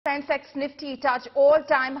Sensex Nifty touch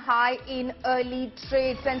all-time high in early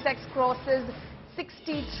trade. Sensex crosses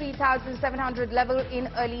 63,700 level in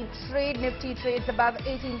early trade. Nifty trades above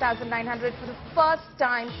 18,900 for the first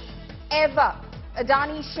time ever.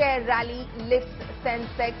 Adani share rally lifts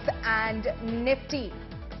Sensex and Nifty.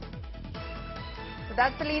 So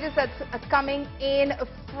that's the latest that's coming in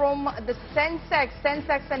from the Sensex.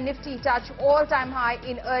 Sensex and Nifty touch all-time high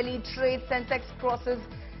in early trade. Sensex crosses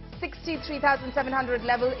 63,700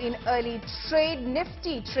 level in early trade.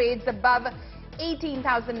 Nifty trades above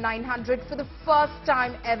 18,900 for the first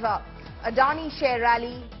time ever. Adani share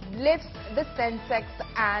rally lifts the Sensex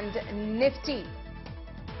and Nifty.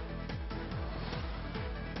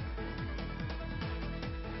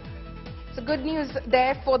 So good news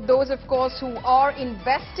there for those, of course, who are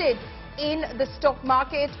invested in the stock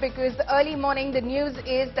market, because the early morning the news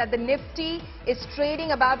is that the Nifty is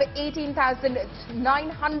trading above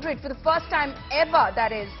 18,900 for the first time ever,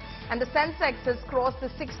 that is, and the Sensex has crossed the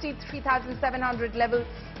 63,700 level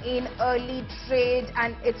in early trade,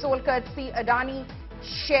 and it's all courtesy Adani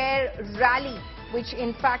share rally, which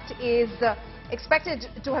in fact is expected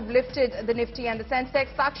to have lifted the Nifty and the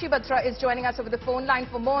Sensex. Sakshi Batra is joining us over the phone line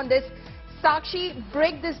for more on this. Sakshi,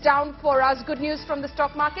 break this down for us. Good news from the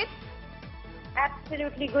stock market?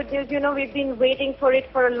 Absolutely good news. You know, we've been waiting for it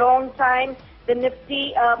for a long time. The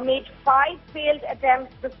Nifty made 5 failed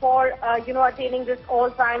attempts before, attaining this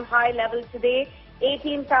all-time high level today.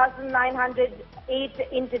 18,908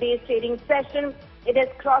 in today's trading session. It has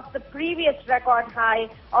crossed the previous record high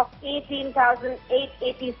of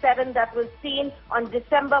 18,887 that was seen on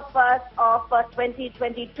December 1st of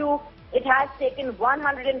 2022. It has taken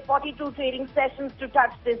 142 trading sessions to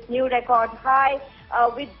touch this new record high.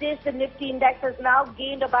 With this, the Nifty index has now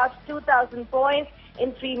gained about 2,000 points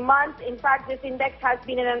in 3 months. In fact, this index has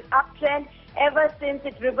been in an uptrend ever since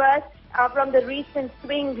it reversed from the recent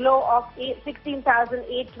swing low of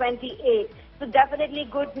 16,828. So definitely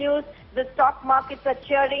good news. The stock markets are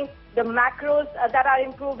cheering. The macros that are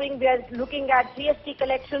improving. We are looking at GST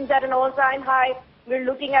collections at an all-time high. We're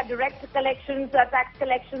looking at direct collections, tax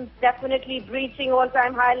collections definitely breaching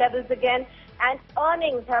all-time high levels again. And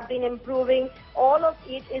earnings have been improving. All of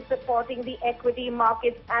it is supporting the equity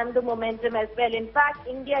markets and the momentum as well. In fact,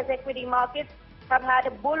 India's equity markets have had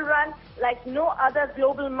a bull run like no other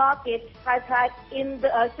global market has had since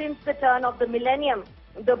the turn of the millennium.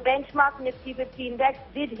 The benchmark Nifty 50 index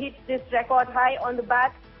did hit this record high on the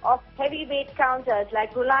back of heavyweight counters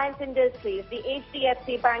like Reliance Industries, the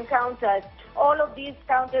HDFC Bank counters. All of these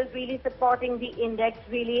counters really supporting the index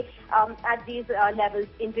really at these levels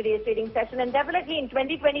in today's trading session. And definitely in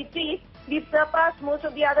 2023, we've surpassed most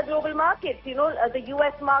of the other global markets, the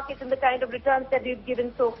US market and the kind of returns that we've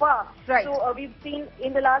given so far. Right. So we've seen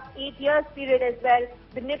in the last 8 years period as well,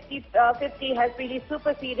 the Nifty 50 has really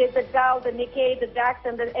superseded the Dow, the Nikkei, the DAX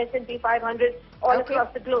and the S&P 500 all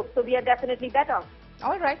across the globe. So we are definitely better.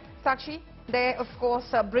 All right, Sakshi, there, of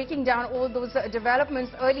course, breaking down all those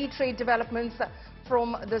developments, early trade developments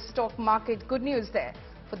from the stock market. Good news there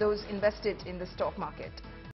for those invested in the stock market.